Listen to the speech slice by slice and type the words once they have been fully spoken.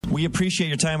We appreciate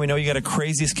your time. We know you got a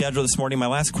crazy schedule this morning. My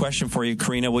last question for you,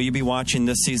 Karina, will you be watching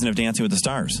this season of Dancing with the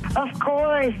Stars? Of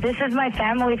course. This is my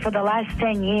family for the last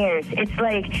 10 years. It's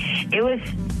like, it was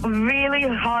really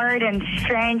hard and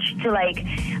strange to like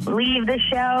leave the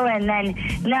show and then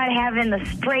not having the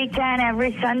spray tan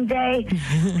every Sunday.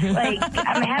 Like,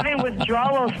 I'm having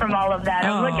withdrawals from all of that.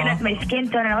 I'm looking at my skin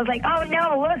tone and I was like, oh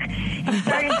no, look, it's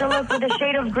starting to look with a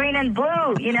shade of green and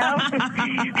blue, you know?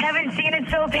 Haven't seen it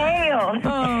so pale.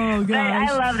 Oh, gosh. But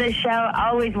I love this show.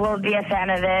 Always will be a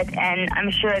fan of it. And I'm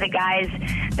sure the guys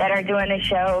that are doing the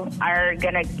show are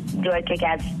going to do a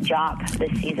kick-ass job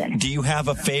this season. Do you have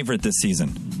a favorite this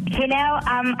season? You know,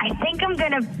 I think I'm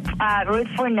going to root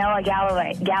for Noah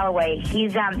Galloway.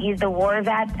 He's the war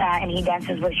vet, and he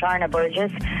dances with Sharna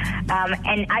Burgess.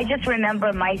 And I just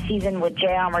remember my season with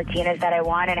J.R. Martinez that I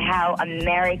won and how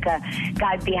America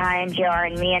got behind J.R.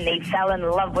 and me, and they fell in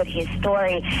love with his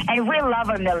story. And we love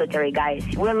our military guys.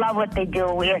 We love what they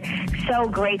do. We're so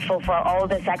grateful for all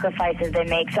the sacrifices they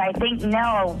make. So I think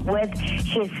Noah, with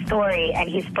his story and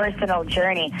his personal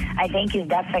journey, I think he's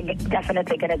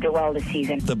definitely going to do well this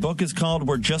season. The book is called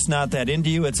We're Just Not That Into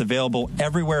You. It's available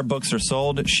everywhere books are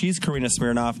sold. She's Karina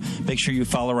Smirnoff. Make sure you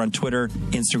follow her on Twitter,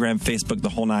 Instagram, Facebook, the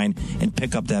whole nine, and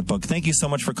pick up that book. Thank you so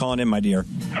much for calling in, my dear.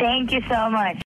 Thank you so much.